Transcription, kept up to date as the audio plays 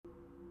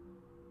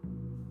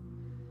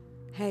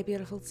Hey,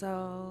 beautiful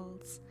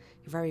souls,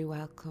 you're very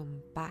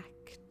welcome back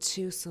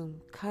to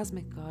some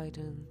cosmic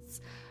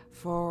guidance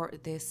for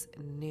this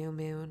new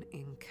moon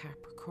in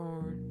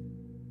Capricorn.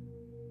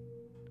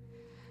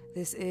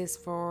 This is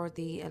for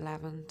the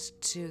 11th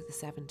to the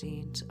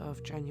 17th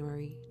of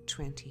January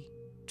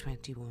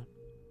 2021.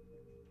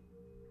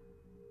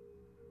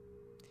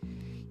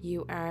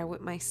 You are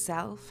with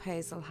myself,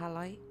 Hazel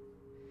Halley.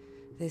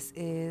 This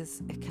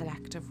is a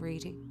collective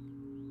reading.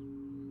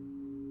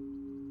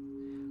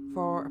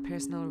 For a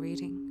personal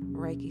reading,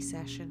 Reiki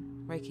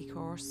session, Reiki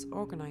course,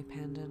 or Organite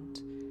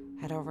pendant,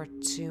 head over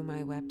to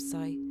my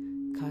website,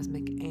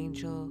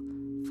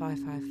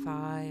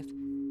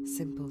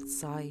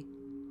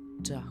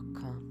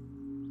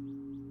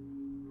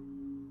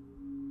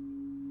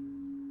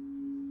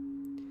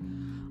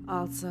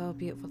 Also,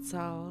 beautiful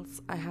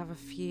souls, I have a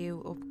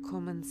few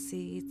upcoming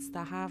seeds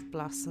that have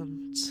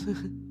blossomed.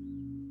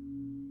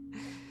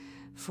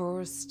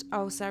 First,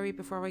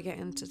 before I get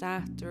into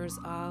that, there's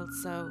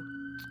also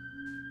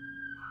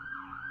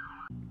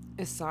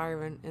a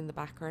siren in the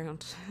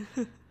background.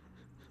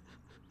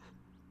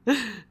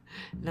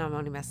 No, I'm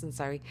only messing,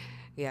 sorry.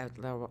 Yeah,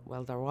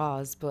 there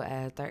was,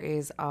 but there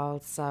is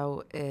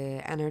also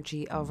a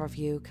energy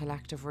overview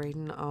collective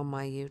reading on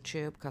my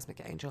YouTube,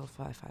 Cosmic Angel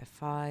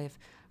 555,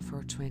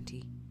 for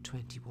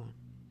 2021.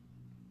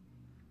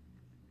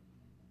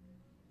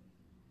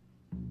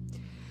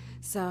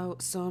 So,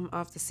 some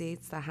of the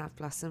seeds that have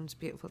blossomed,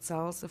 beautiful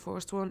souls. The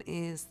first one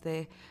is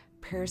the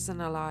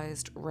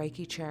personalized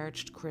Reiki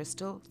charged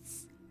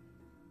crystals.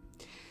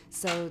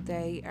 So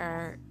they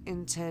are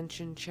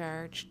intention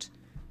charged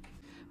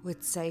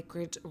with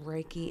sacred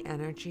Reiki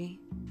energy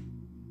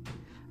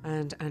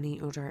and any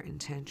other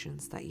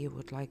intentions that you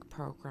would like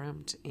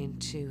programmed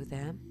into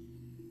them.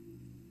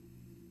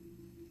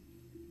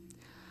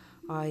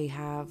 I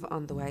have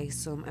on the way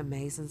some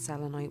amazing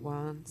selenite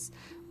wands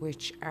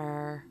which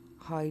are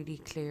highly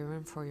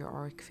clearing for your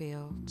auric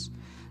field.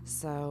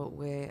 So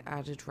with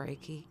added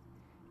Reiki,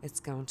 it's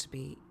going to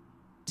be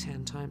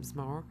 10 times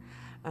more,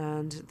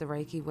 and the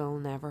Reiki will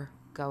never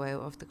go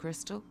out of the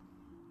crystal.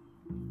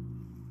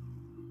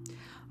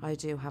 I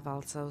do have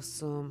also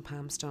some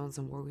palm stones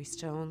and worry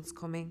stones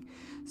coming,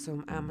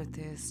 some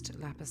amethyst,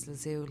 lapis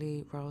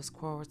lazuli, rose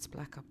quartz,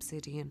 black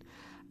obsidian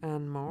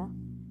and more.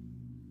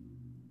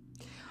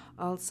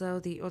 Also,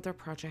 the other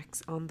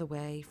projects on the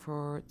way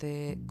for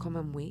the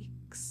coming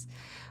weeks,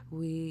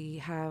 I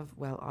have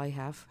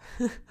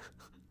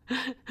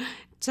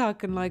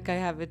talking like I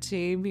have a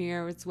team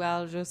here as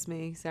well, just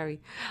me,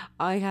 sorry.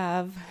 I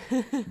have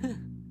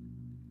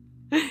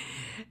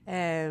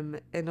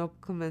an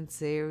upcoming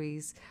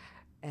series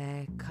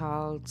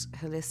called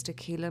Holistic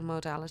Healing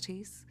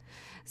Modalities.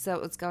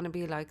 So it's going to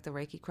be like the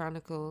Reiki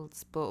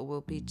Chronicles, but it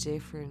will be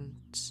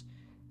different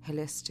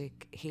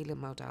holistic healing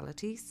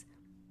modalities.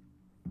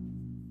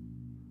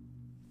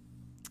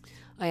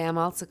 I am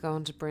also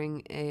going to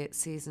bring a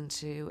season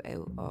 2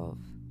 out of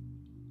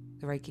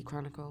the Reiki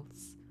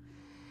Chronicles.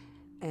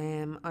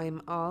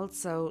 I'm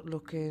also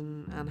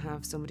looking and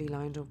have somebody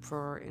lined up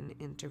for an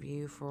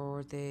interview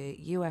for the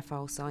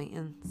UFO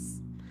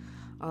sightings.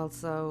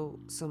 Also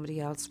somebody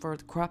else for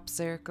the crop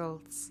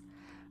circles,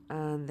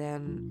 and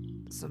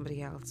then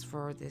somebody else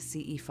for the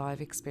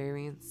CE5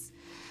 experience.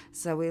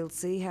 So we'll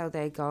see how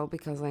they go,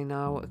 because I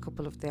know a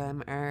couple of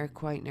them are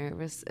quite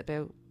nervous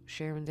about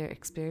sharing their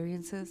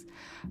experiences,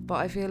 but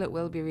I feel it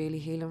will be really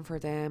healing for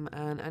them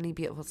and any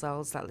beautiful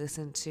souls that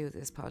listen to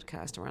this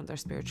podcast around their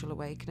spiritual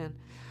awakening.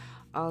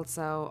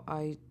 Also,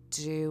 I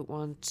do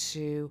want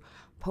to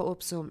put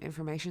up some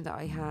information that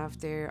I have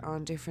there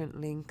on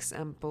different links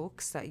and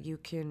books that you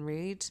can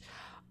read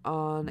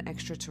on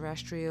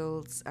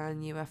extraterrestrials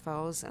and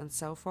UFOs and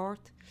so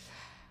forth.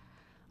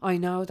 I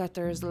know that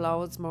there's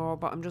loads more,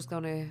 but I'm just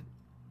going to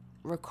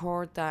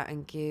record that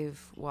and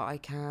give what I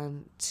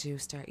can to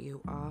start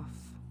you off.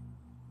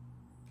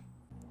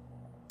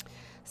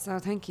 So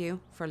thank you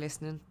for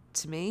listening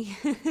to me.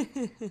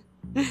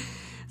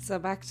 So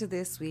back to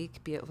this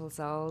week, beautiful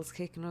souls,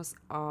 kicking us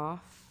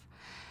off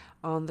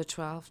on the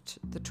 12th,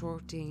 the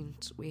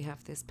 13th, we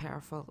have this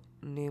powerful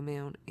new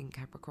moon in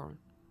Capricorn.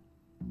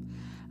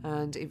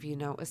 And if you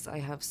notice, I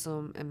have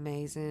some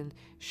amazing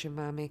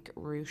shamanic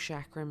root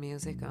chakra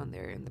music on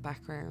there in the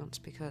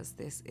background, because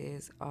this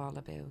is all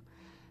about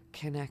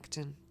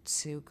connecting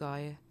to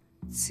Gaia,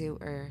 to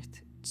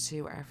Earth,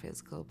 to our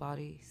physical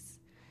bodies,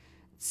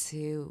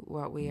 to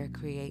what we are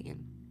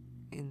creating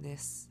in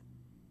this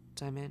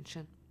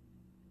dimension.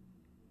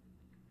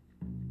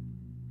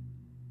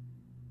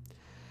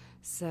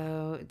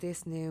 So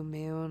this new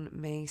moon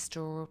may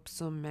store up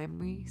some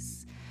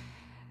memories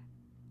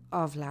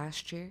of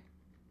last year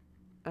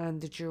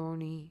and the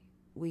journey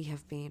we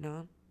have been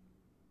on.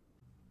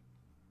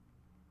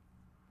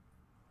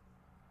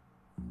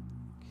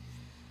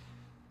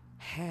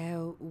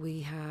 How we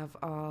have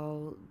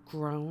all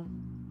grown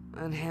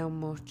and how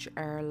much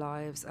our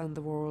lives and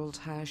the world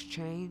has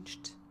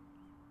changed.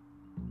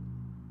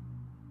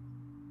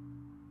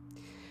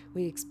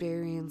 We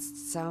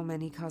experienced so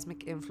many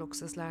cosmic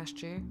influxes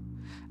last year,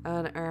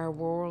 and our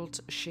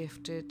world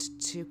shifted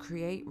to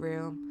create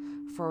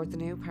room for the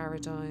new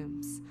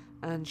paradigms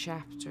and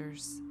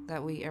chapters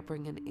that we are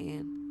bringing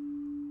in.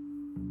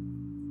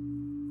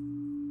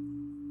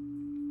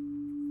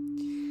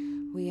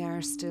 We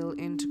are still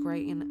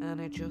integrating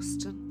and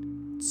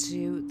adjusting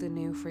to the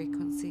new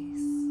frequencies.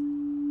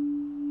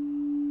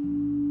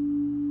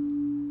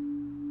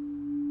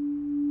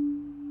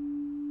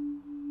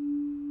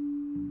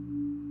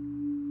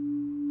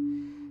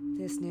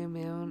 This new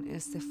moon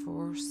is the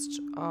first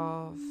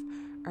of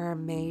our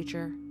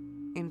major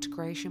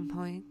integration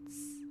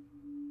points.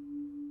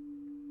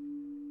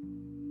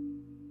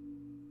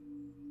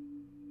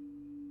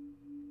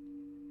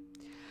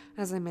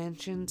 As I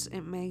mentioned,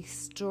 it may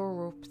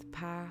stir up the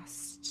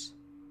past,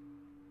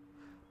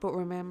 but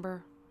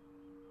remember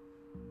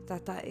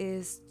that that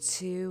is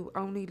to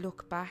only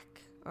look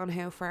back on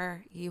how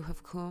far you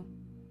have come.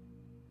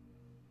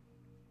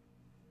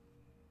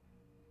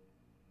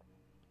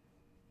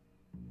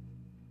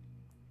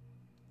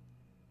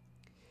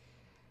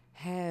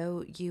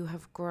 How you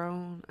have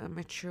grown and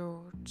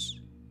matured.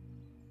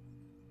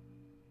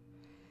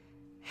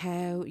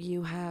 How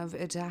you have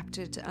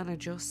adapted and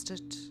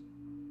adjusted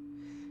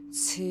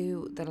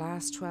to the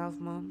last 12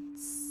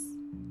 months,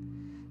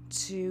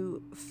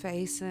 to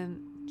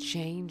facing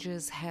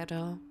changes head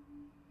on.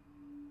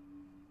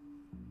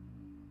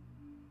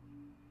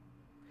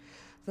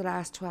 The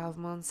last 12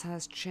 months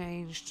has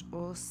changed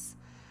us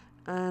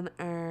and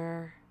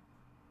our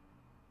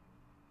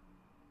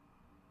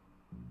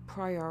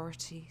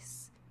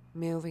priorities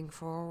moving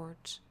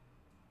forward.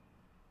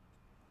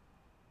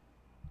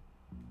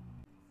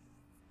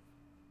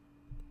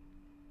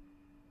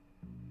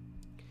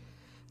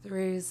 There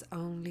is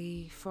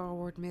only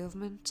forward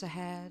movement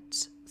ahead,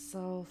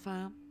 Soul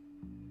Fam.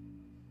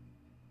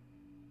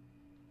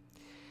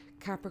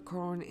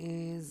 Capricorn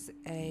is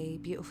a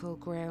beautiful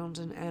ground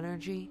and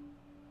energy.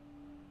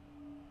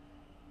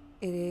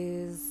 It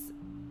is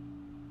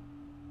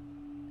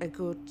a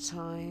good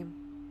time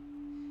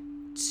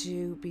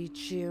to be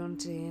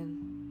tuned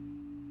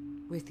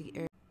in with the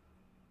earth.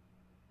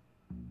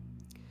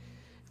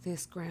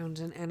 This ground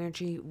and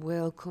energy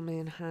will come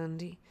in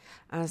handy,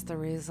 as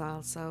there is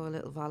also a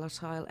little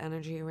volatile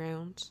energy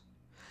around.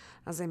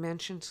 As I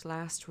mentioned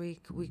last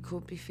week, we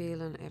could be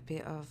feeling a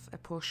bit of a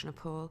push and a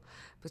pull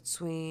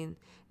between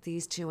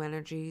these two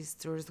energies.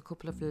 There is a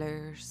couple of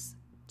layers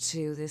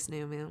to this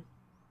new moon.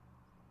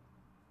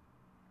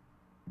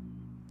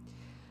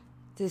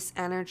 This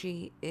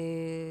energy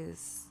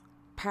is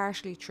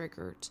partially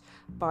triggered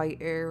by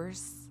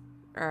Eris,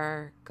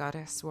 our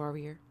goddess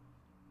warrior.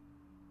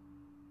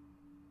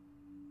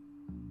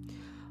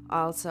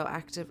 Also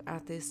active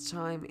at this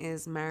time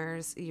is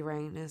Mars,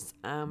 Uranus,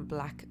 and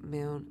Black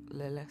Moon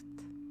Lilith.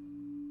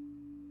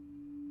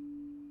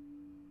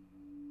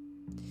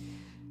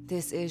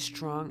 This is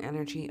strong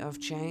energy of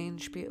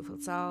change, beautiful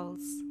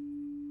souls.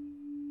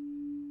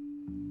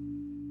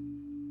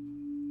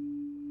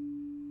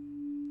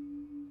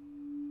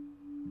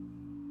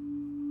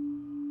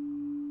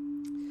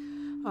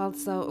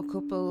 Also, a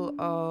couple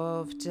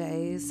of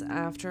days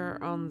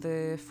after, on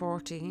the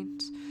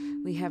 14th,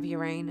 we have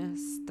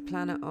Uranus, the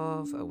planet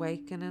of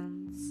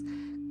awakenings,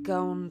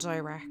 going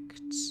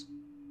direct.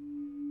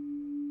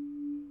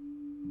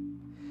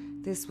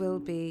 This will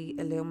be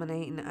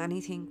illuminating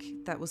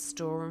anything that was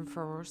storing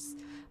for us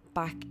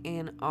back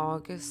in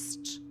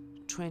August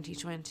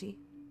 2020,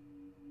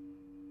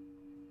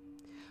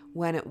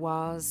 when it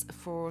was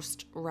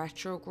first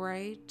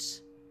retrograde.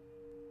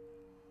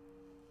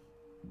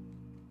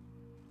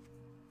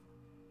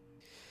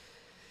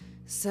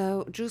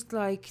 So just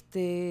like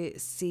the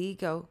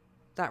seagull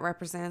that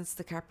represents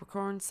the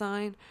Capricorn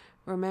sign,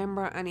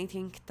 remember,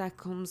 anything that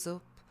comes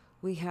up,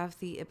 we have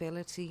the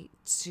ability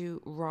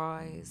to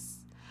rise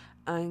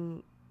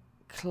and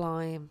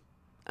climb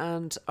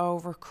and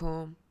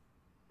overcome.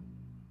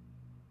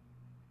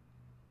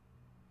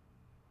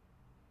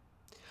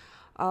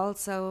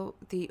 Also,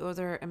 the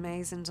other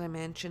amazing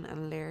dimension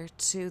and layer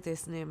to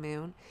this new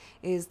moon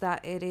is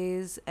that it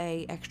is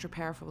a extra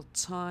powerful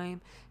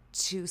time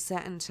to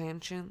set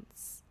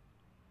intentions.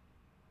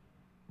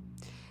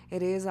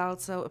 It is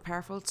also a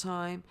powerful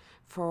time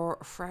for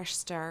fresh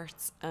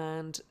starts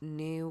and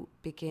new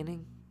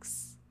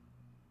beginnings.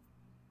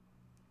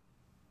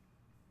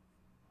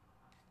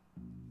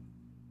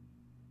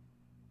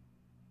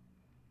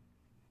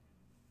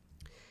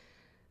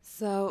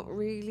 So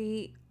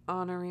really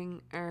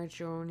honouring our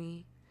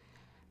journey,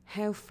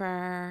 how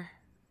far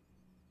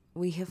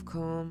we have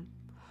come,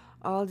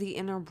 all the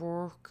inner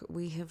work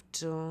we have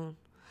done,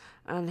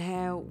 and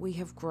how we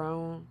have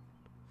grown,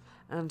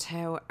 and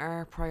how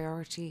our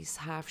priorities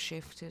have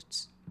shifted.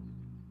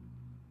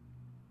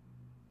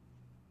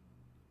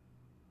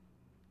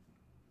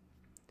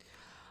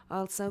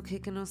 Also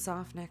kicking us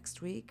off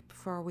next week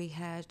before we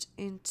head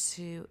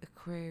into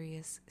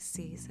Aquarius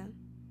season,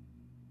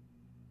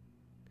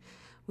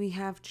 we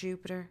have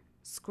Jupiter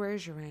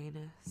squares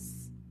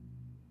Uranus.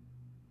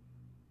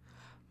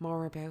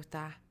 More about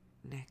that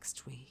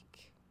next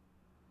week.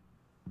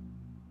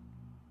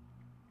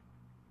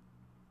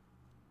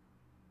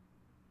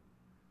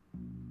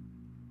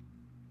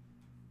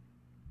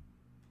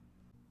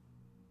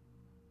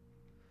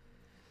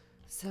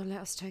 So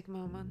let us take a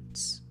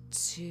moment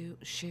to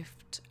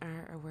shift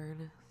our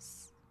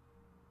awareness.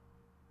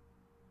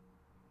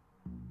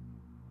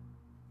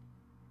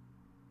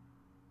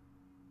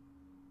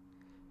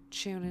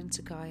 Tune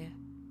into Gaia.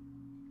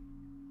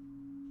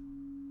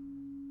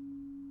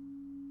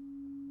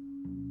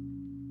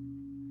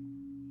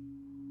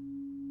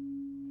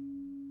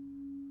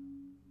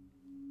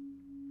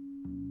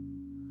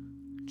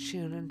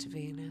 Tune into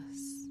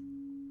Venus.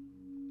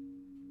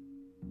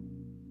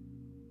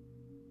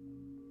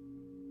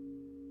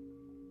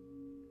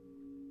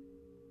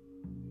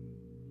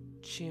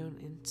 Tune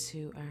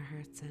into our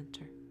heart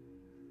center.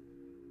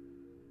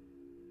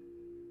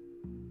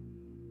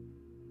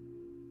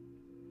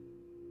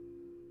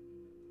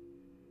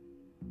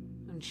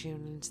 And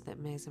tune into the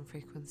amazing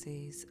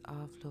frequencies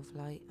of love,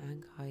 light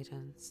and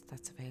guidance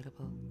that's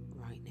available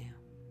right now.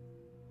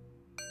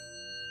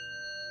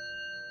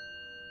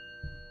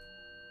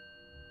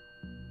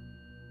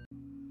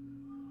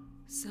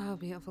 So,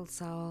 beautiful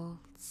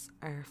souls,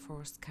 our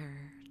first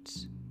card,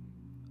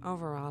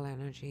 overall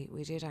energy.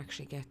 We did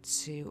actually get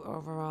 2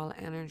 overall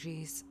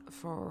energies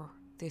for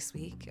this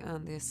week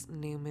and this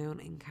new moon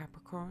in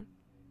Capricorn.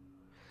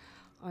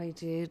 I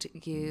did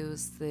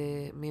use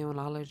the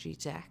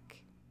Moonology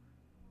deck.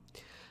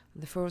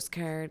 The first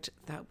card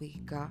that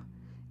we got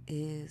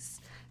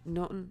is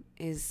nothing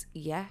is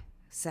yet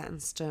set in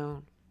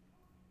stone.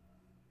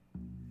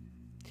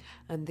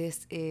 And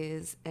this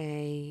is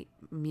a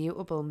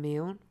mutable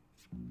moon.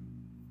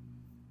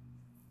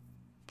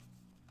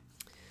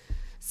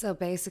 So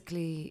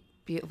basically,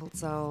 beautiful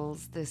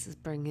souls, this is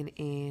bringing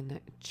in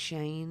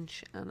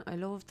change. And I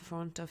love the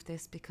front of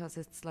this because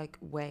it's like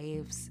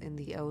waves in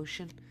the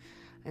ocean.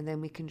 And then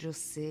we can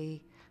just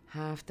see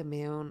half the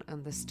moon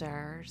and the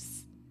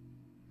stars.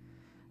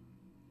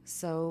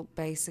 So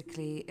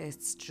basically,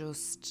 it's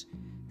just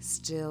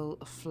still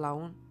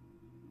flowing.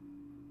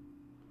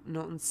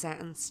 Nothing set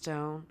in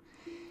stone.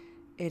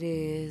 It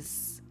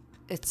is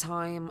a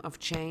time of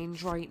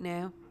change right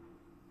now.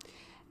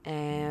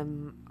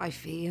 I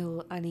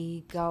feel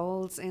any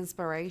goals,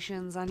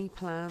 inspirations, any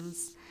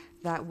plans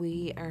that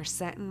we are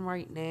setting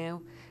right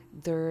now,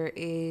 there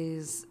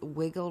is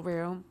wiggle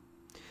room.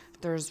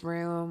 There's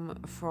room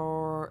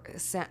for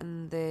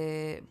setting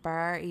the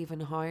bar even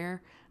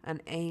higher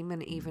and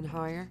aiming even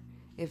higher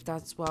if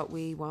that's what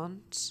we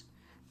want,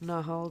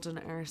 not holding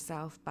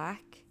ourselves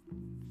back.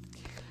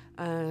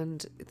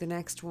 And the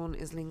next one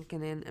is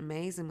linking in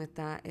amazing with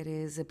that. It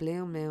is a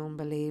blue moon,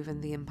 believe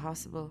in the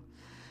impossible.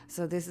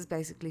 So this is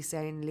basically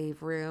saying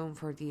leave room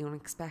for the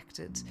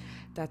unexpected,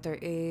 that there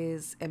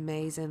is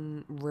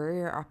amazing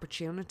rare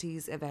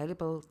opportunities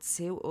available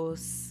to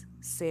us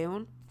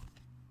soon,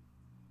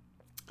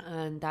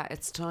 and that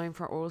it's time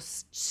for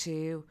us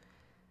to,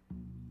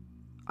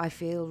 I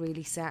feel,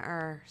 really set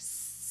our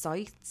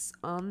sights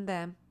on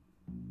them,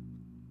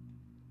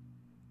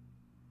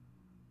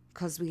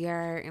 because we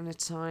are in a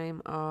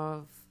time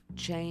of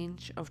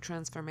change, of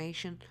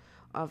transformation,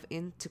 of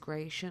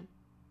integration.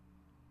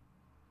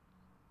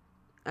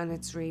 And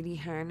it's really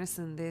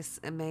harnessing this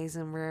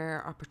amazing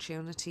rare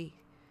opportunity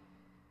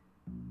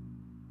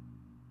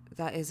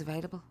that is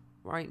available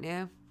right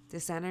now.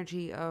 This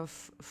energy of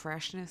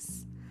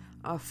freshness,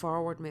 of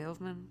forward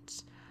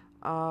movement,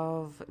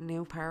 of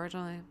new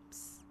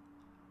paradigms,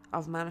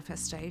 of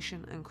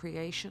manifestation and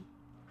creation.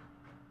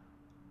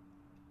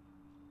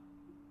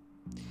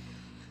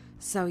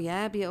 So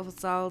yeah, beautiful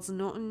souls,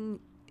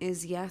 nothing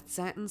is yet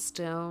set in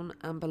stone,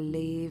 and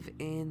believe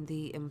in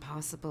the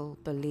impossible.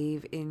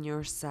 Believe in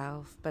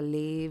yourself.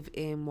 Believe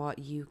in what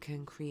you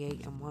can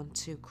create and want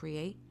to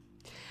create.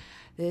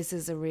 This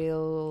is a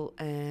real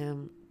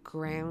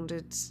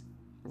grounded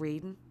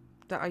reading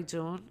that I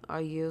done. I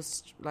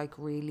used like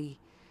really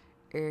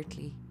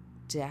earthly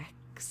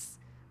decks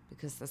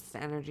because that's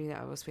the energy that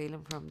I was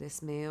feeling from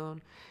this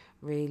moon.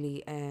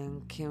 Really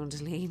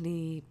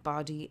Kundalini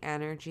body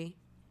energy.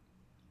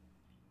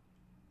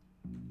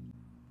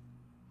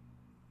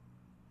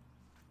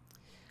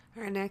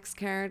 Our next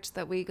card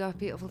that we got,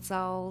 beautiful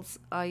souls,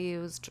 I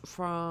used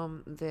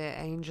from the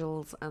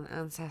Angels and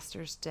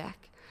Ancestors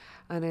deck,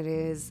 and it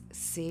is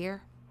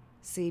Seer,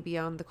 see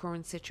beyond the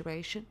current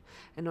situation.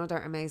 Another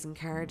amazing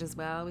card as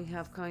well. We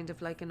have kind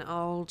of like an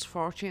old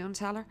fortune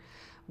teller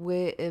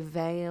with a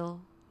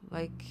veil,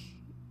 like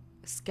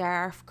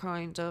scarf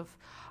kind of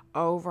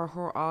over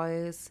her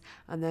eyes,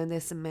 and then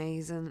this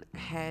amazing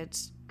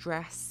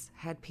headpiece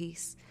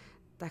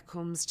that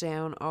comes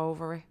down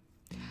over it.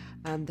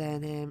 And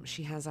then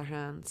she has her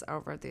hands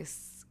over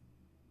this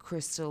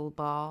crystal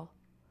ball,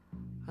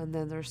 and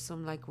then there's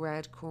some like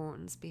red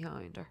curtains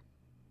behind her.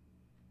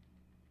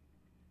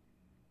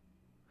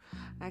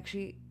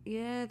 Actually,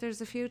 yeah, there's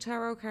a few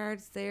tarot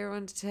cards there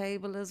on the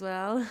table as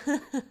well.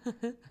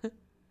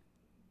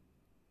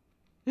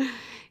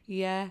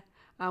 Yeah,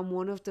 and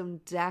one of them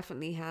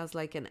definitely has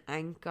like an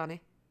ankh on it.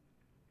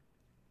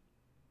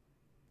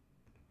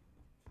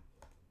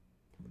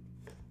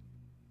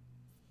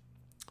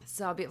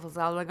 So beautiful.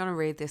 So I'm going to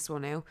read this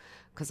one out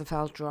because I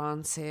felt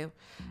drawn to.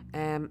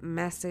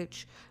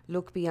 Message: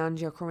 look beyond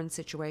your current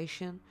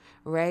situation,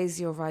 raise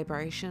your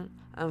vibration,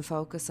 and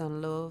focus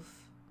on love.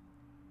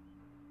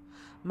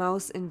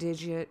 Most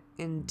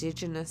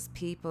indigenous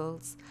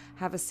peoples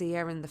have a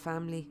seer in the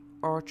family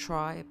or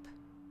tribe.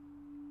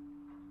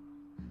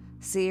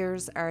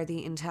 Seers are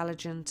the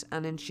intelligent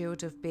and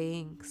intuitive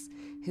beings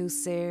who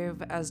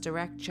serve as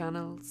direct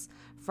channels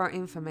for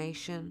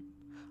information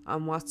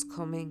on what's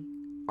coming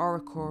or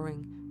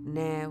occurring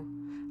now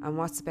and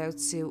what's about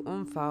to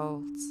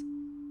unfold.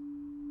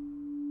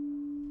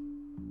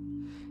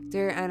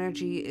 Their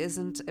energy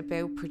isn't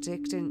about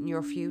predicting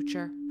your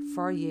future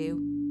for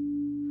you,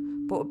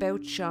 but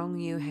about showing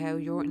you how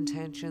your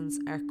intentions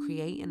are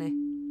creating it.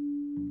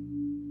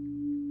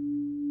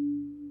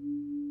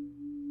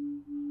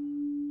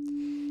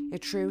 A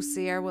true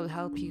seer will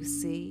help you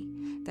see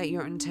that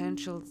your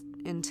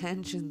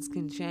intentions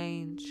can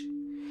change.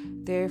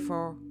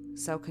 Therefore,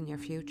 so can your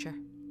future.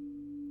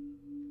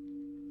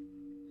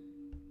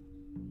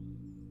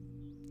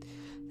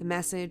 The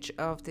message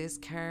of this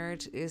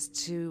card is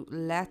to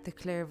let the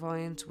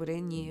clairvoyant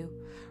within you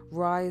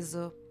rise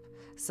up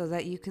so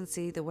that you can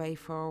see the way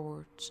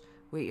forward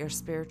with your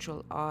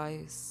spiritual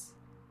eyes.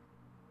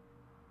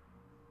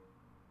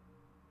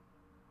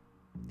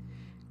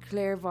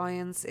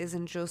 Clairvoyance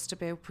isn't just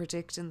about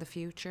predicting the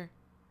future.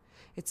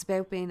 It's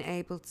about being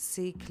able to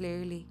see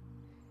clearly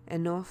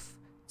enough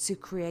to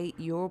create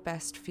your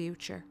best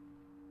future.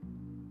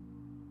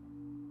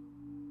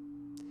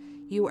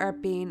 You are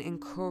being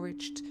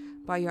encouraged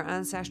by your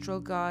ancestral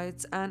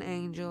guides and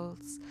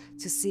angels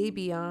to see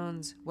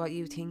beyond what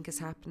you think is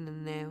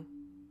happening now.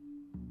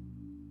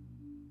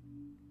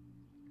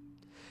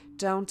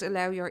 Don't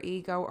allow your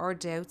ego or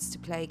doubts to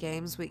play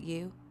games with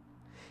you.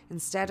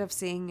 Instead of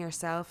seeing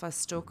yourself as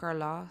stuck or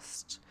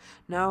lost,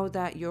 know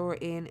that you're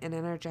in an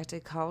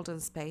energetic holding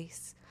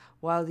space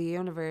while the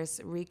universe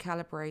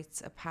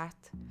recalibrates a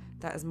path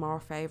that is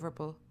more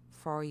favourable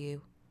for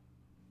you.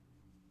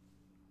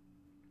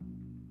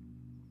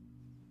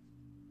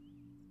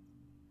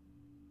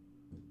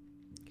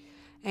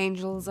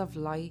 Angels of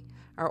light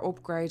are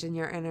upgrading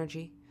your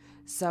energy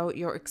so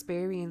your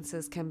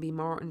experiences can be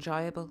more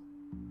enjoyable.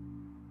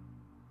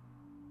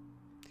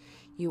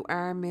 You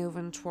are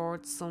moving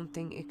towards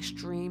something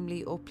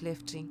extremely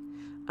uplifting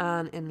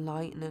and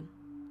enlightening.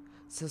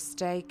 So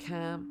stay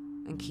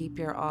calm and keep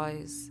your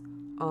eyes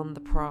on the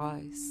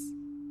prize.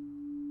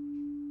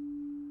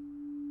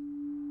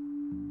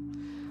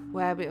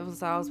 Well, beautiful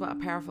souls, what a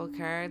powerful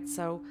card.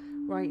 So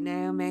right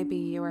now, maybe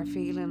you are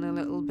feeling a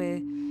little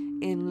bit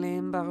in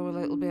limbo, a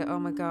little bit, oh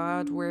my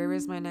God, where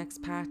is my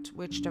next path?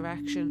 Which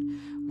direction?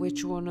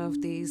 Which one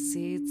of these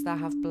seeds that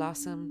have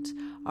blossomed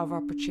of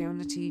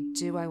opportunity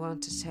do I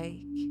want to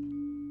take?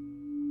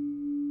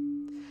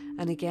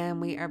 And again,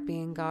 we are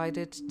being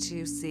guided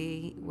to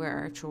see where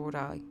our third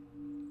eye,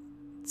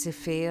 to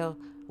feel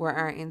where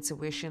our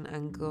intuition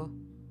and gut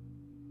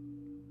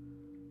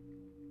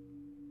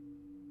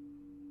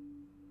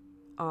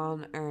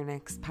on our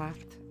next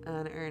path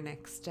and our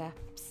next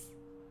steps.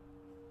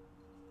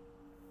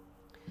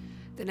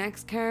 The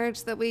next card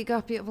that we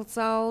got, beautiful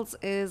souls,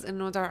 is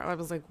another. I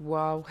was like,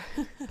 wow.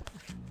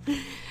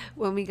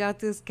 When we got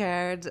this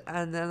card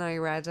and then I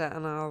read it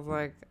and I was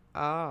like,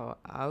 oh,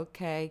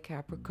 okay,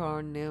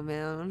 Capricorn, new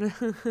moon.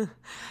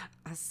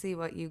 I see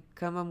what you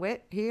coming with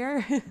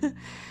here.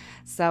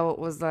 So it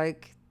was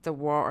like the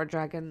water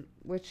dragon.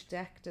 Which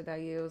deck did I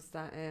use?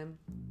 That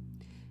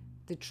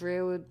the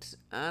Druid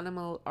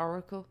Animal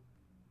Oracle,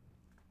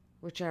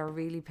 which are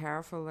really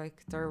powerful.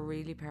 Like, they're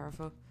really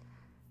powerful,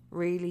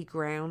 really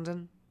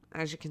grounding.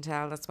 As you can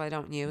tell, that's why I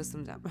don't use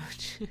them that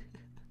much.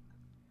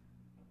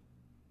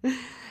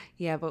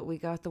 Yeah, but we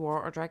got the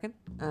water dragon.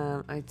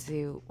 I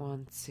do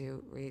want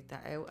to read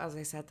that out. As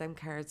I said, them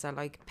cards are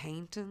like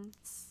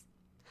paintings.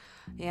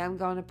 Yeah, I'm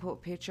going to put a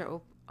picture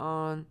up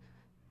on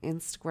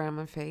Instagram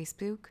and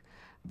Facebook.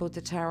 But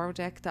the tarot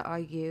deck that I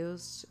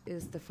used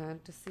is the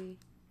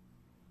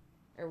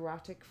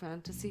erotic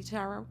fantasy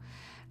tarot.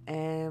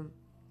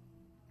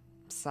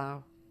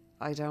 So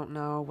I don't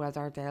know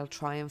whether they'll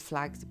try and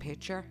flag the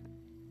picture.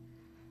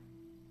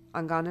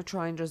 I'm going to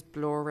try and just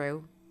blur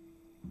out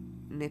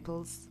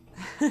nipples.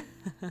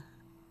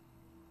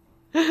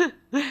 I'm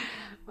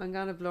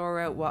gonna blur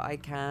out what I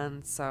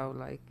can so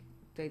like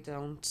they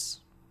don't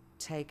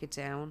take it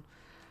down.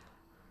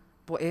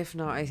 But if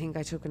not, I think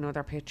I took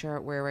another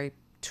picture where I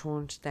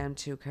turned them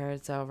two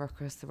cards over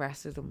because the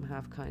rest of them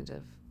have kind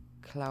of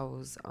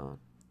clothes on.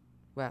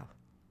 Well,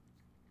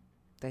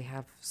 they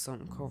have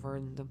something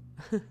covering them.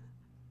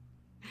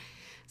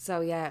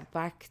 So yeah,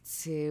 back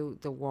to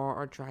the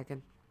water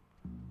dragon.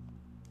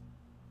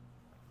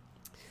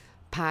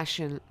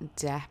 Passion,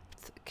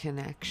 depth,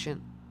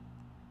 connection.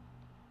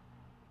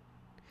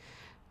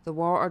 The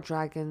water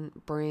dragon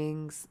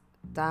brings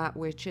that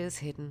which is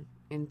hidden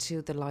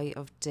into the light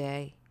of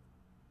day.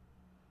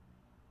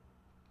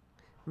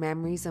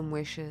 Memories and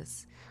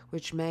wishes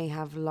which may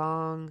have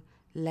long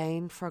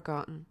lain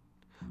forgotten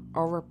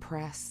or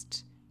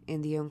repressed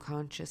in the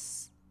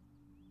unconscious.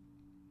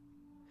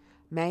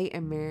 may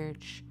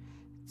emerge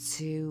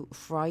to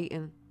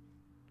frighten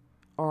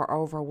or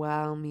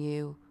overwhelm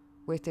you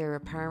with their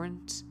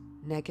apparent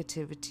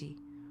negativity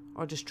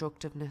or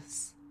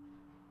destructiveness.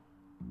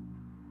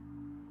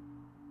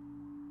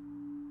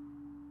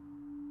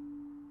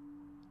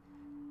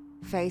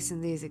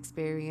 Facing these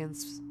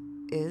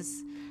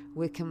experiences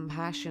with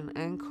compassion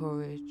and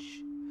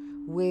courage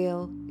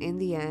will, in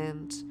the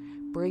end,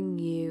 bring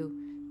you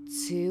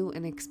to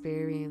an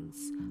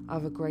experience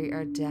of a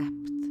greater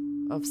depth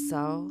of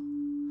soul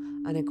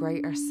and a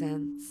greater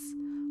sense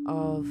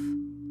of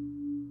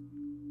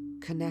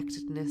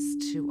connectedness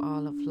to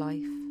all of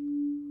life.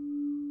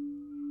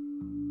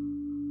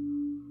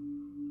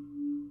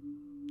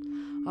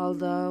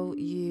 Although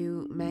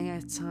you may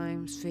at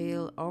times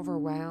feel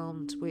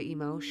overwhelmed with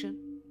emotion,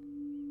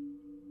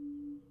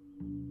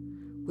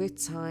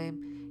 with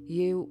time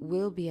you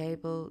will be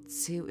able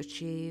to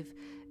achieve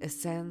a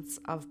sense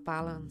of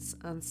balance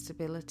and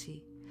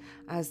stability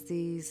as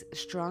these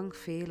strong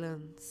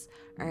feelings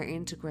are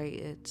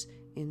integrated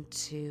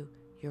into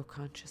your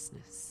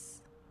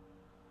consciousness.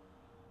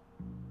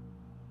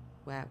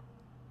 Wow.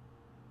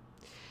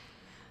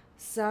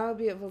 So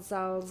beautiful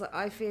souls,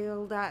 I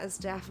feel that is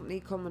definitely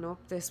coming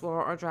up, this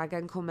water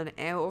dragon coming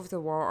out of the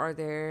water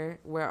there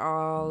with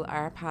all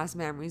our past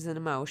memories and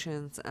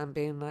emotions and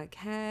being like,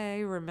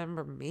 hey,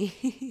 remember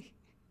me.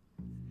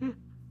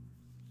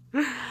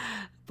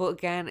 But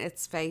again,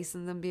 it's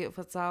facing them,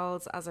 beautiful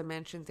souls. As I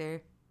mentioned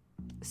there,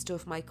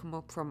 stuff might come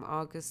up from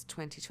August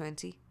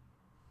 2020.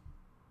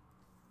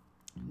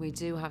 We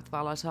do have the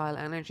volatile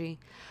energy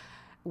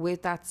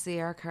with that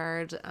CR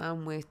card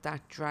and with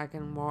that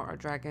dragon, water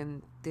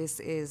dragon. This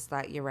is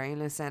that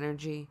Uranus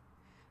energy,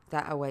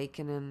 that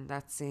awakening,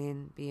 that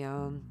seeing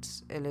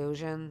beyond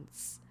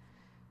illusions.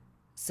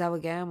 So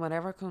again,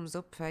 whatever comes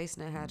up,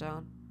 facing it head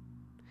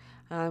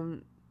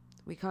on.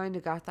 We kind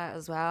of got that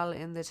as well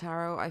in the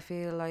tarot. I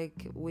feel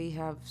like we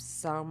have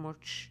so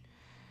much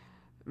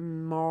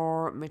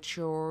more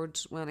matured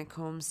when it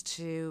comes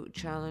to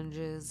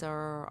challenges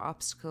or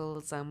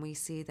obstacles, and we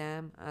see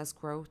them as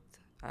growth,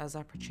 as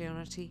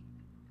opportunity.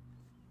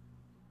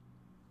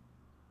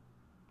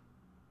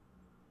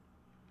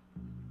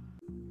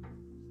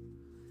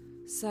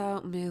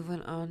 So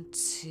moving on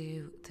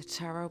to the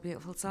tarot,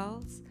 beautiful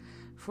souls.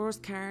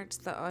 First card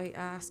that I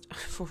asked,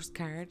 first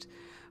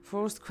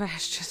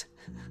question.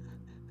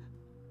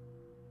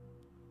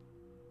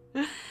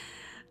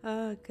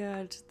 Oh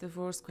god, the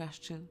first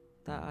question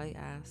that I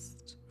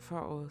asked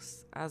for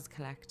us as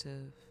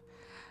collective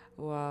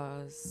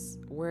was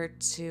where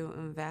to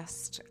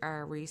invest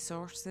our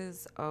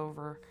resources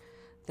over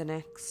the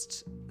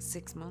next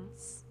 6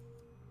 months.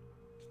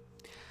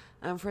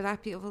 And for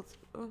that beautiful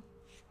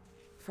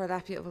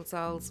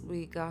souls,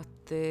 we got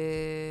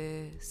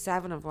the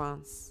 7 of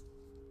Wands,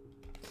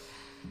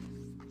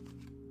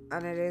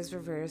 and it is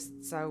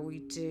reversed, so we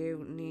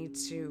do need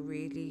to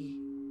really,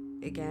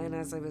 again,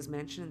 as I was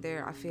mentioning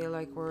there, I feel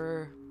like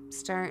we're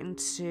starting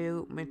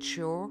to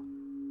mature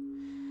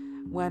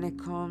when it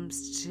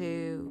comes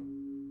to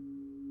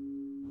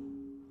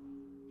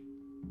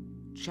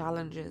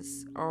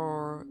challenges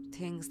or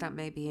things that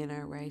may be in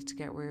our way to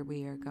get where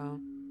we are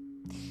going.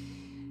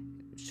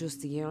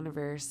 Just the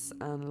universe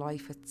and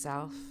life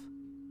itself,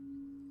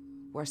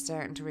 we're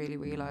starting to really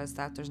realise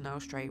that there's no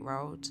straight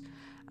road,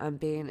 and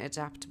being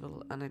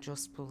adaptable and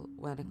adjustable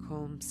when it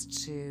comes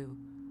to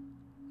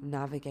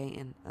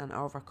navigating and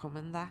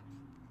overcoming that.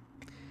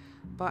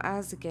 But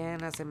as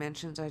I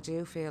mentioned, I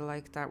do feel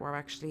like that we're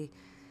actually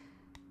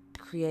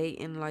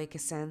creating like a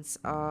sense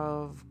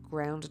of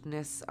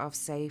groundedness, of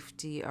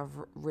safety,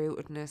 of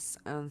rootedness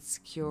and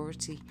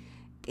security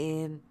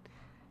in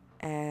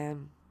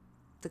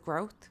the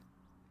growth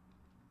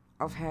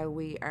of how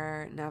we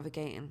are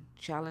navigating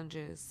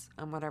challenges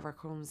and whatever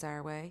comes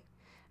our way.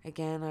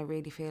 Again, I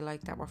really feel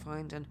like that we're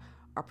finding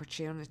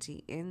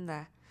opportunity in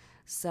that.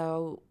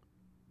 So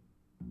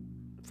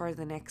for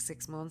the next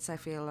 6 months, I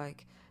feel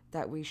like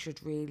that we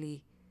should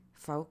really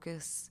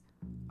focus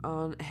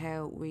on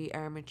how we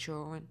are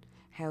maturing,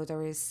 how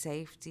there is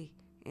safety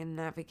in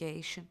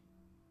navigation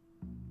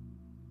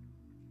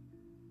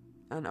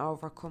and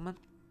overcoming.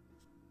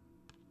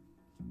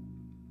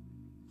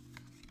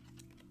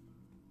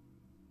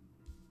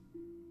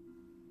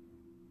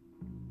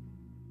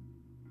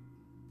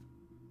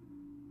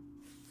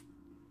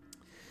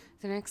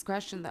 The next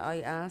question that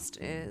I asked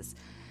is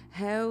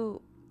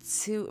how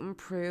to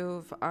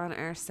improve on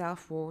our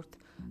self-worth,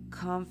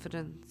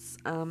 confidence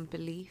and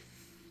belief.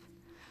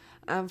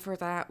 And for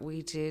that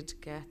we did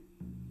get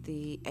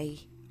the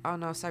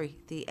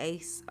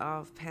Ace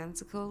of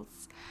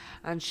Pentacles,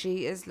 and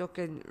she is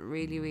looking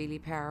really, really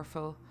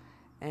powerful,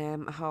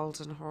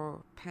 holding her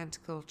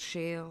pentacled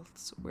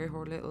shields with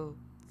her little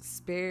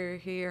spear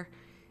here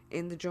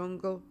in the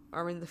jungle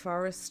or in the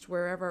forest,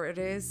 wherever it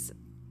is.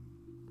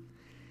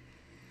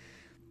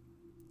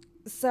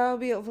 So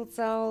beautiful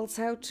souls,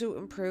 how to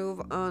improve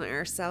on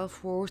our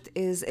self-worth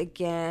is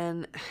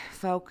again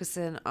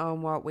focusing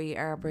on what we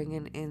are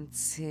bringing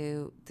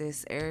into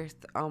this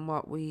earth, on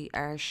what we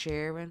are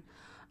sharing,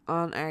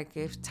 on our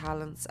gift,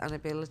 talents, and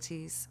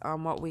abilities,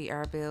 on what we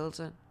are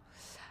building,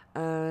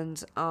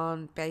 and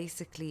on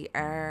basically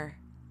our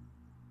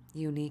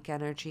unique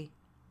energy,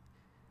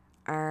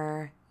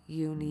 our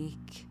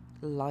unique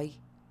light.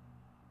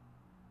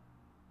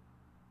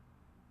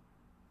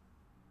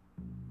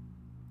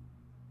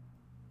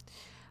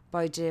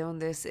 By doing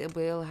this, it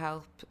will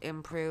help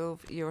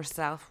improve your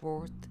self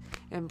worth,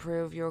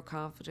 improve your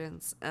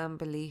confidence and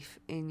belief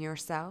in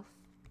yourself.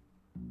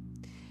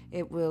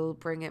 It will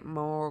bring it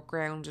more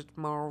grounded,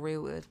 more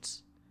rooted,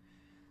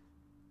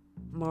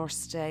 more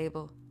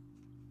stable,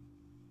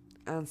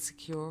 and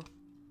secure.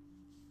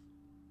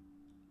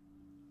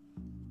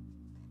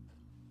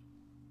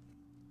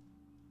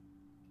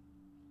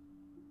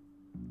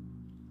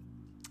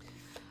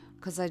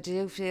 Because I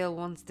do feel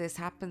once this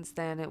happens,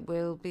 then it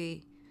will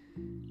be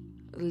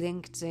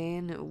linked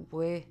in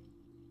with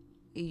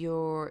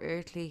your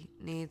earthly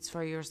needs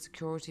for your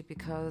security,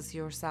 because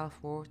your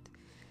self-worth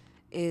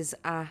is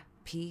at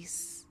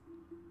peace,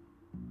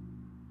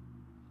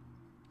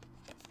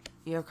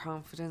 your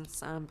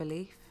confidence and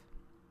belief.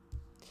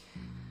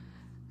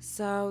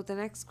 So the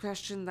next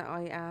question that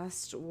I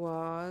asked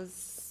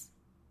was,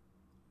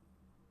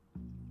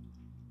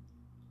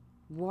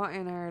 what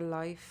in our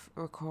life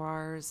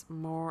requires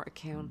more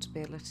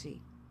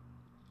accountability?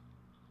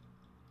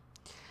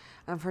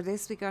 And for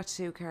this we got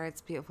two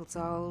cards, beautiful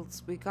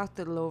souls. We got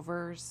the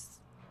Lovers,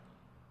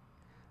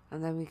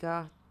 and then we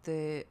got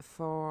the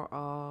Four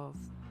of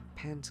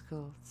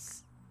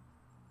Pentacles.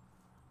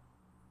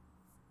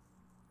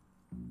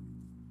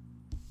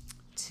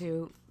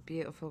 Two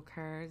beautiful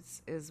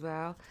cards as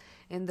well.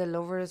 In the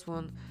Lovers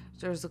one,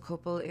 there's a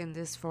couple in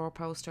this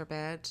four-poster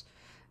bed.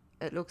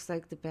 It looks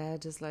like the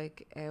bed is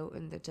like out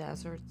in the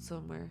desert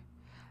somewhere,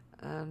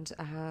 and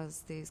it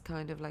has these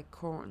kind of like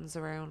curtains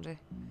around it.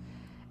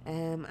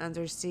 And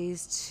there's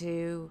these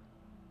two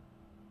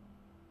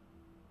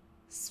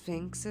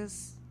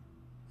sphinxes,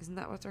 isn't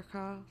that what they're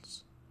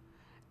called?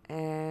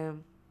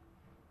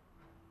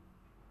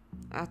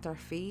 At their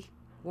feet.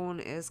 One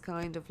is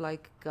kind of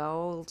like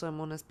gold and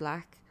one is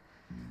black.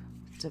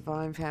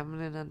 Divine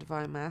feminine and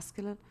divine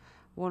masculine.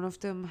 One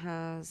of them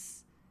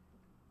has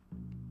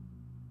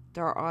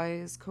their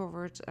eyes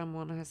covered and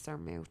one has their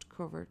mouth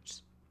covered.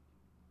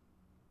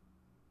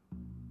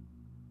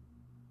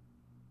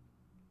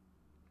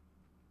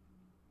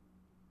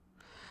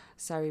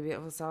 Sorry,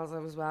 beautiful souls, I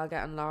was well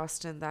getting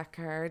lost in that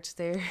card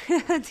there.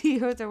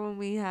 The other one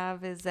we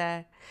have is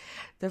the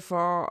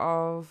Four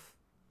of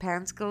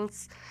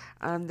Pentacles,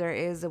 and there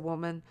is a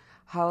woman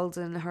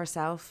holding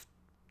herself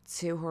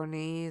to her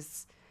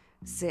knees,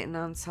 sitting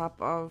on top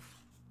of,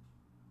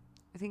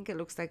 I think it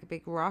looks like a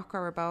big rock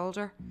or a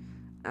boulder,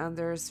 and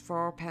there's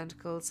four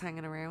pentacles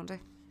hanging around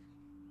it.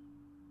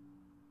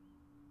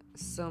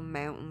 Some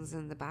mountains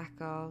in the back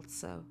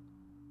also.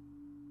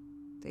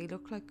 They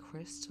look like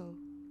crystal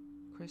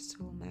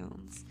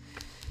mountains.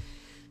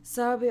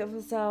 So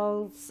beautiful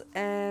souls,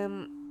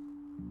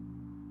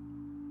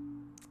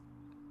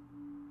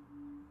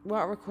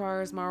 what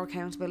requires more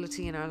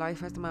accountability in our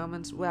life at the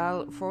moment?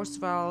 Well, first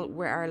of all,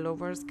 with our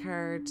Lovers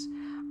card,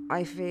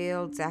 I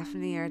feel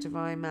definitely our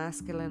divine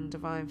masculine,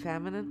 divine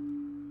feminine.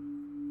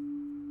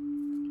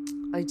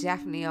 I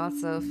definitely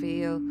also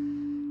feel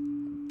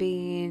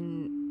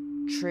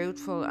being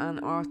truthful and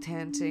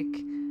authentic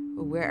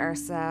with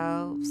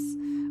ourselves,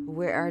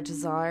 with our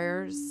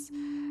desires,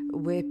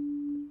 with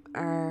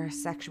our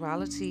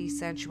sexuality,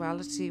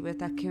 sensuality, with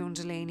that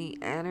Kundalini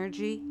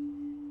energy.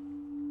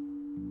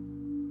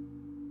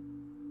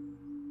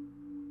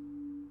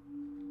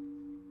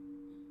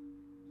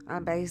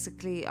 And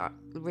basically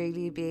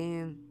really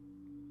being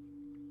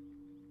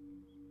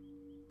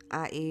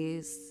at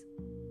ease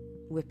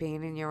with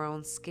being in your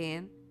own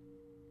skin.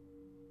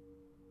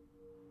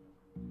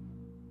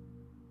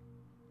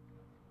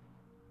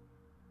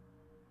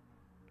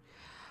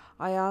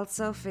 I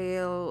also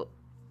feel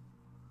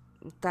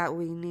that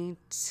we need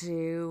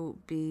to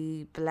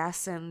be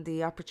blessing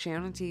the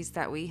opportunities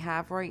that we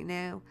have right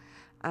now,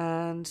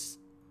 and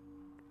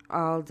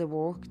all the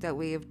work that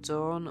we have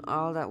done,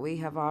 all that we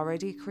have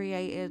already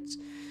created,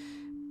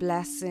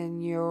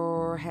 blessing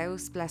your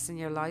house, blessing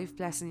your life,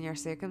 blessing your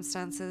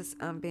circumstances,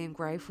 and being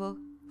grateful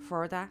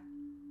for that.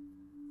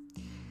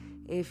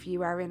 If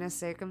you are in a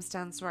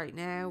circumstance right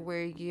now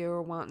where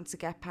you're wanting to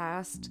get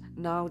past,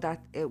 know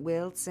that it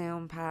will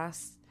soon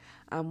pass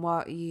and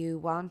what you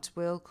want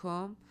will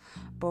come.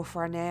 But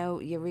for now,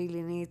 you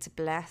really need to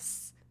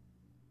bless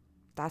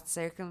that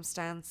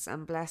circumstance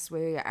and bless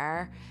where you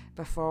are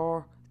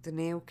before the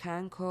new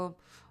can come.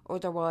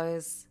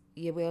 Otherwise,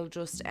 you will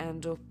just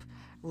end up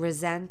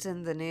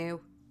resenting the new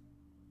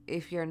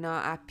if you're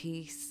not at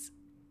peace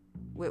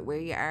with where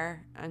you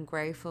are and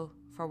grateful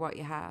for what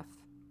you have.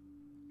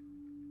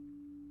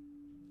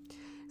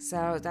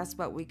 So that's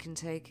what we can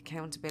take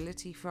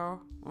accountability for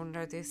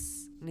under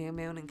this new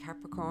moon in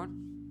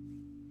Capricorn.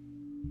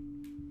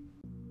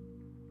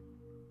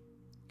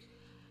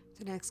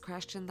 The next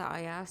question that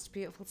I asked,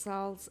 beautiful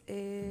souls,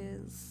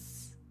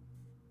 is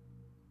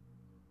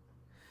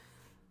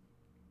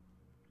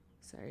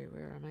Sorry,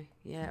 where am I?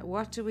 Yeah,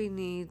 what do we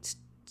need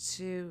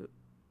to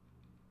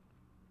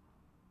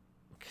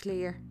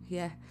clear?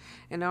 Yeah,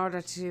 in order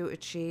to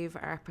achieve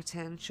our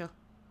potential.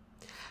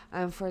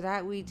 And for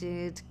that, we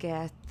did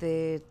get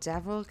the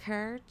Devil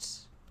card,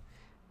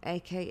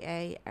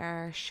 aka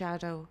our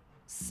shadow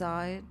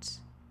side.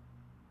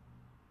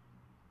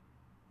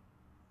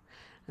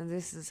 And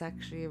this is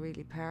actually a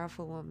really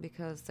powerful one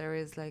because there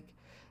is like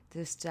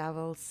this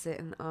devil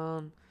sitting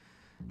on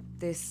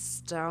this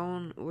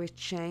stone with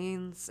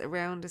chains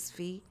around his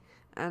feet,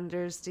 and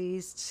there's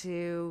these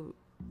two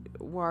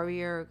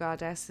warrior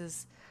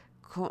goddesses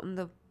cutting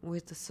them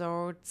with the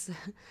swords,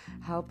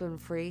 helping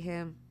free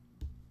him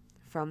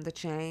from the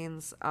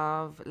chains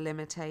of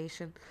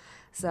limitation.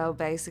 So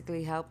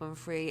basically helping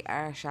free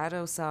our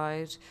shadow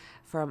side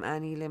from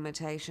any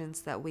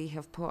limitations that we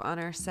have put on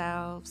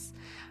ourselves,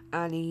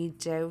 any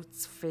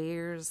doubts,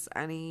 fears,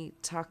 any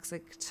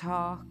toxic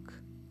talk,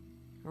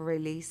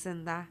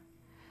 releasing that.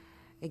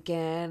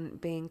 Again,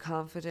 being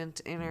confident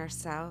in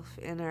ourselves,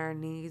 in our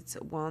needs,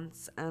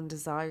 wants and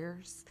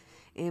desires,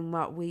 in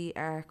what we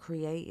are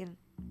creating.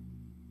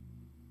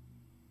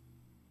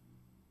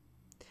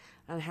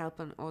 And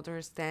helping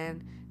others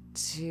then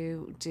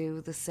to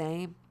do the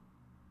same.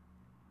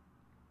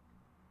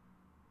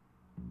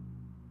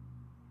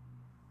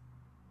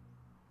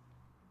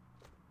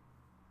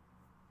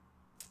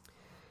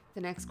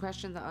 The next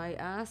question that I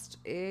asked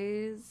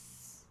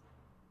is,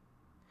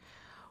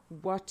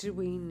 what do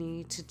we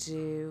need to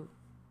do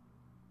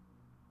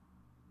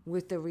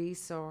with the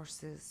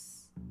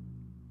resources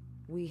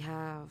we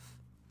have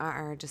at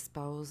our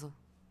disposal?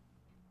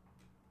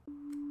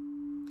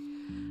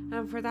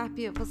 And for that,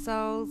 beautiful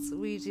souls,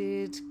 we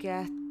did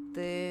get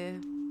the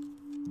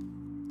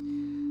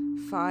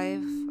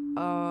 5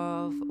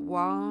 of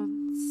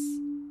Wands.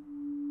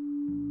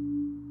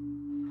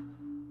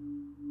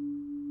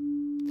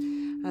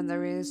 And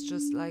there is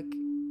just like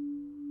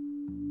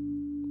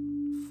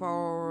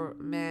 4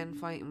 men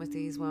fighting with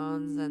these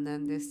wands, and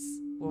then this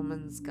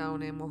woman's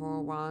going in with her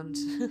wand,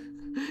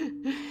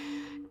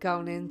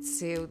 going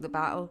into the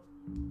battle.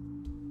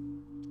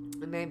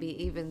 And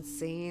maybe even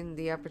seeing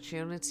the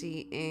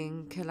opportunity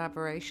in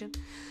collaboration.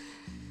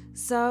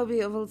 So,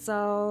 beautiful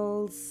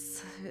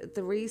souls,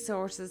 the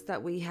resources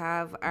that we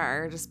have at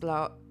our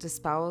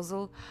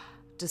disposal,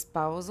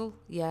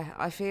 yeah,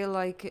 I feel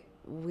like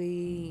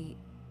we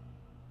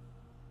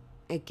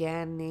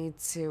again need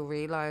to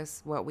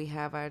realize what we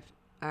have at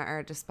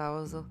our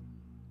disposal.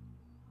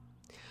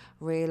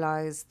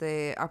 Realize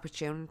the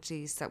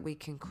opportunities that we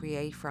can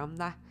create from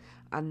that,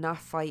 and not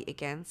fight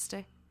against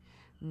it.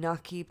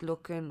 Not keep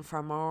looking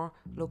for more,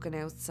 looking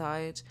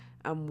outside,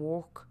 and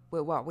work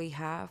with what we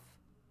have.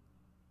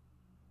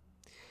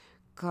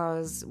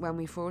 Because when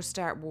we first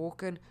start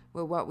working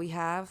with what we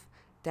have,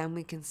 then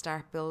we can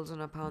start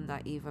building upon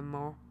that even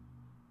more.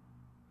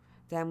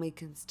 Then we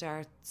can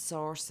start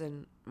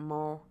sourcing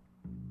more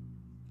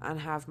and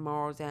have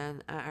more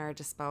than at our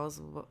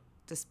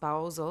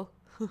disposal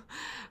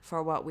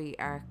for what we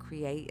are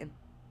creating.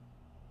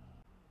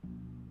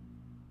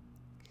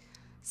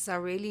 So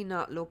really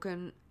not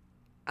looking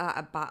at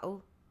a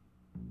battle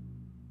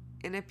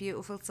in it,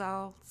 beautiful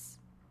souls.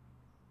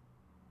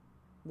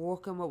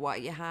 Working with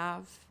what you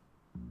have.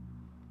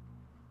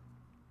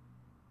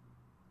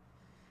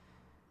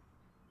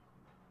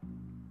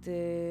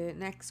 The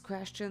next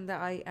question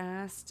that I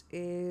asked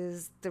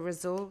is the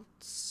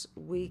results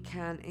we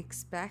can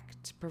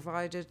expect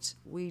provided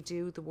we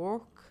do the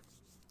work.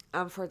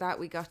 And for that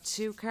we got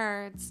 2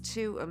 cards,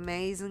 2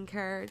 amazing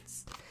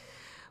cards.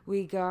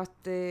 We got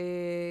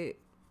the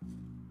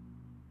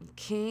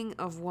King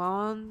of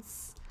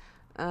Wands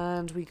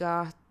and we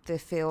got the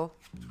Fill.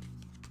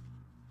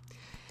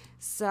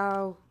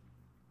 So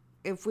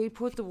if we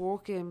put the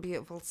work in,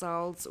 beautiful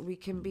souls, we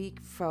can be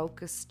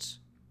focused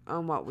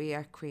on what we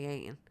are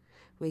creating.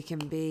 We can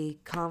be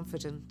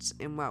confident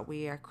in what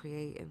we are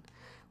creating.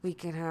 We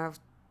can have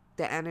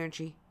the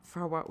energy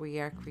for what we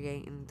are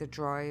creating, the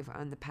drive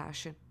and the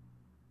passion.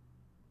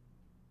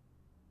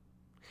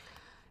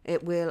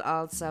 It will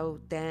also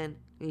then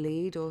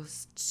lead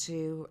us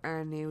to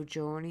our new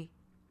journey,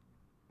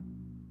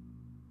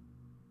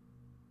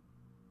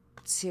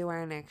 to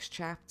our next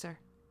chapter.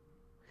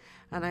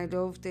 And I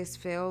love this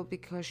Phil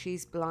because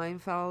she's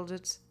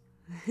blindfolded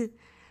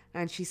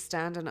and she's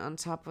standing on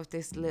top of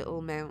this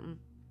little mountain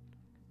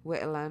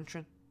with a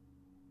lantern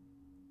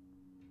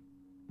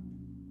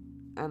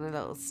and a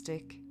little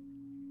stick.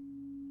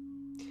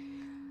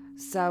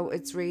 So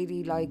it's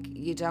really like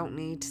you don't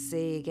need to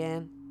see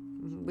again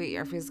with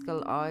your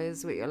physical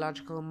eyes, with your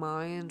logical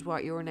mind,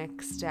 what your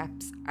next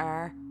steps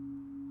are.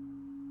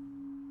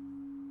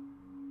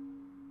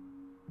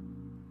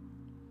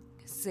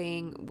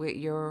 Seeing with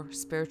your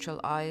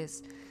spiritual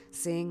eyes,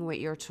 seeing with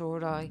your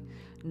third eye,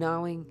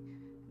 knowing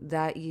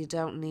that you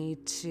don't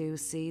need to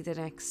see the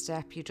next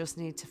step, you just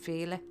need to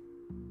feel it.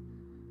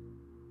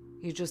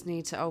 You just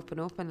need to open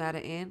up and let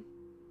it in.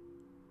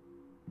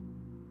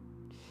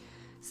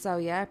 So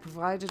yeah,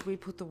 provided we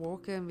put the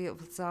work in,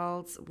 beautiful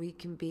souls, we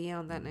can be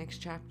on that next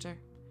chapter.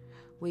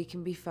 We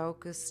can be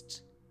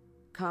focused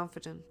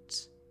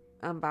confident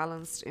and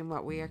balanced in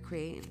what we are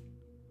creating.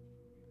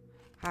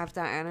 Have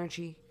that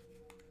energy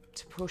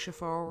to push it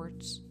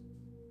forward.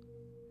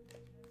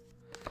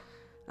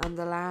 And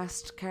the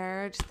last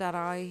card that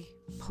I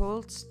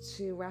pulled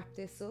to wrap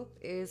this up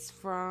is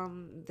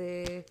from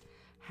the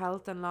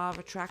Health and Law of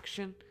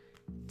Attraction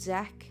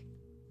deck.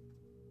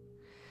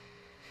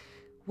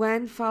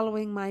 When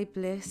following my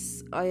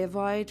bliss, I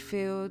avoid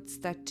foods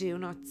that do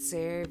not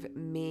serve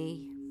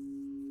me.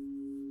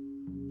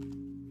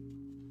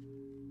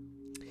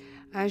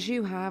 As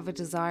you have a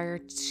desire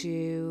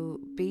to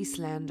be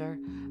slender,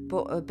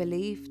 but a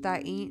belief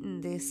that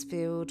eating this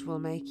food will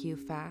make you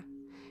fat,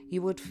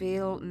 you would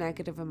feel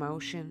negative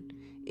emotion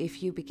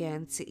if you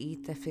began to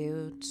eat the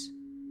food.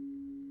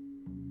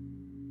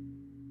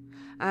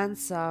 And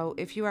so,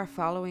 if you are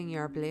following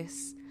your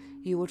bliss,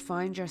 you would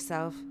find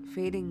yourself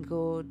feeling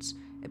good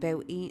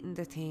about eating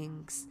the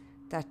things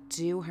that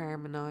do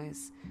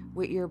harmonise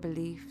with your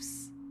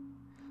beliefs,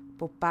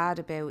 but bad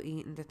about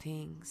eating the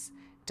things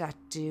that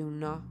do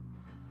not.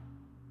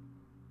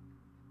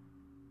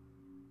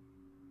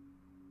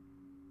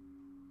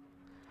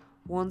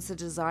 Once a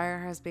desire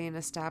has been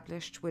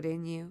established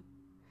within you,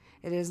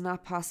 it is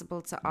not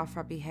possible to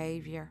offer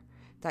behaviour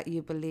that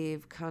you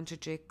believe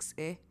contradicts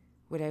it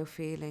without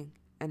feeling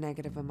a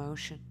negative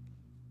emotion.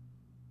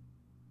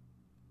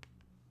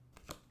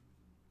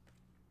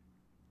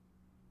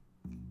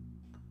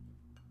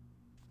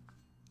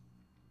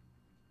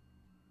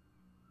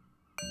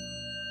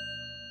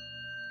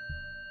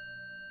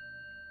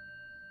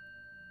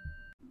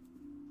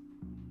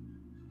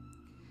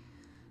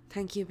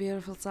 Thank you,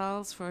 beautiful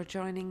souls, for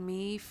joining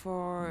me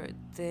for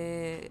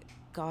the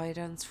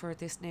guidance for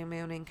this new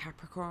moon in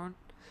Capricorn.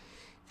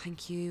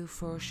 Thank you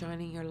for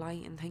shining your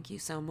light, and thank you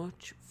so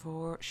much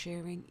for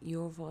sharing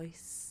your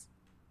voice.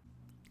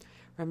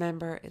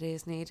 Remember, it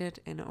is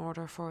needed in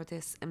order for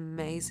this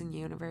amazing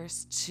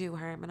universe to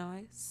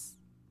harmonise.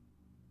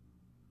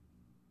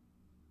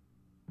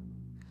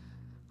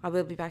 I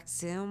will be back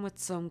soon with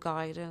some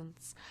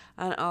guidance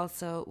and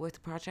also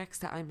with projects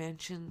that I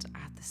mentioned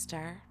at the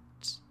start.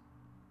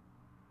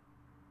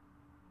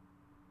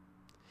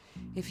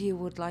 If you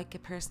would like a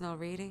personal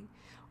reading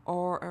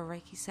or a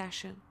Reiki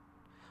session,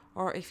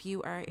 or if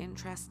you are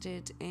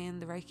interested in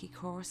the Reiki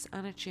course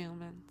and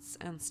attunements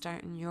and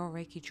starting your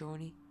Reiki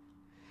journey,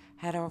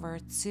 head over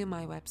to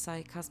my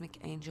website,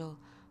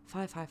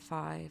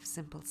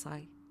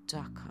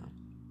 cosmicangel555simplesite.com.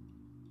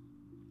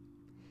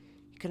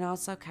 You can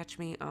also catch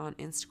me on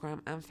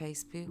Instagram and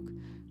Facebook,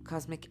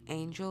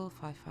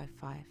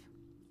 cosmicangel555.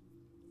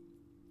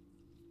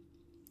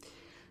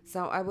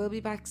 So I will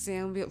be back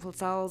soon, beautiful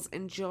souls.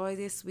 Enjoy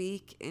this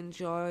week.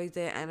 Enjoy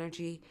the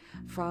energy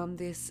from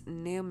this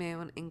new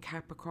moon in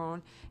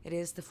Capricorn. It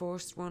is the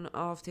first one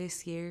of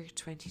this year,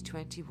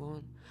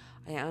 2021.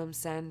 I am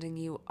sending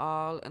you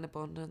all an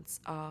abundance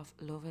of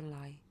love and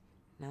light.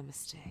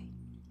 Namaste.